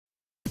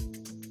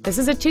This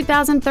is a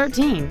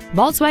 2013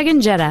 Volkswagen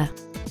Jetta.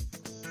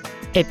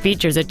 It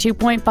features a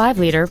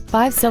 2.5-liter,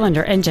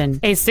 5-cylinder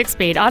engine, a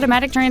 6-speed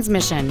automatic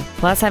transmission.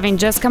 Plus, having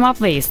just come off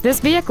lease, this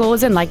vehicle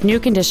is in like new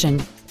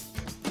condition.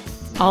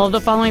 All of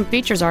the following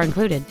features are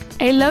included: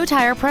 a low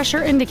tire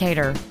pressure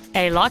indicator,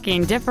 a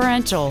locking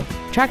differential,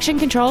 traction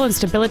control and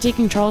stability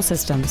control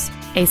systems,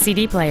 a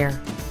CD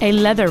player, a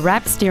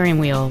leather-wrapped steering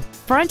wheel,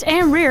 front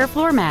and rear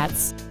floor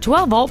mats,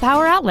 12-volt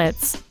power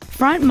outlets,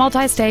 front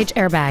multi-stage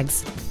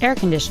airbags, air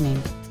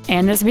conditioning,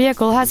 and this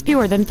vehicle has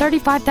fewer than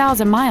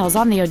 35,000 miles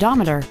on the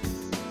odometer.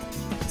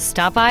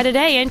 Stop by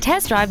today and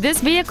test drive this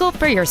vehicle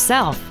for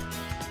yourself.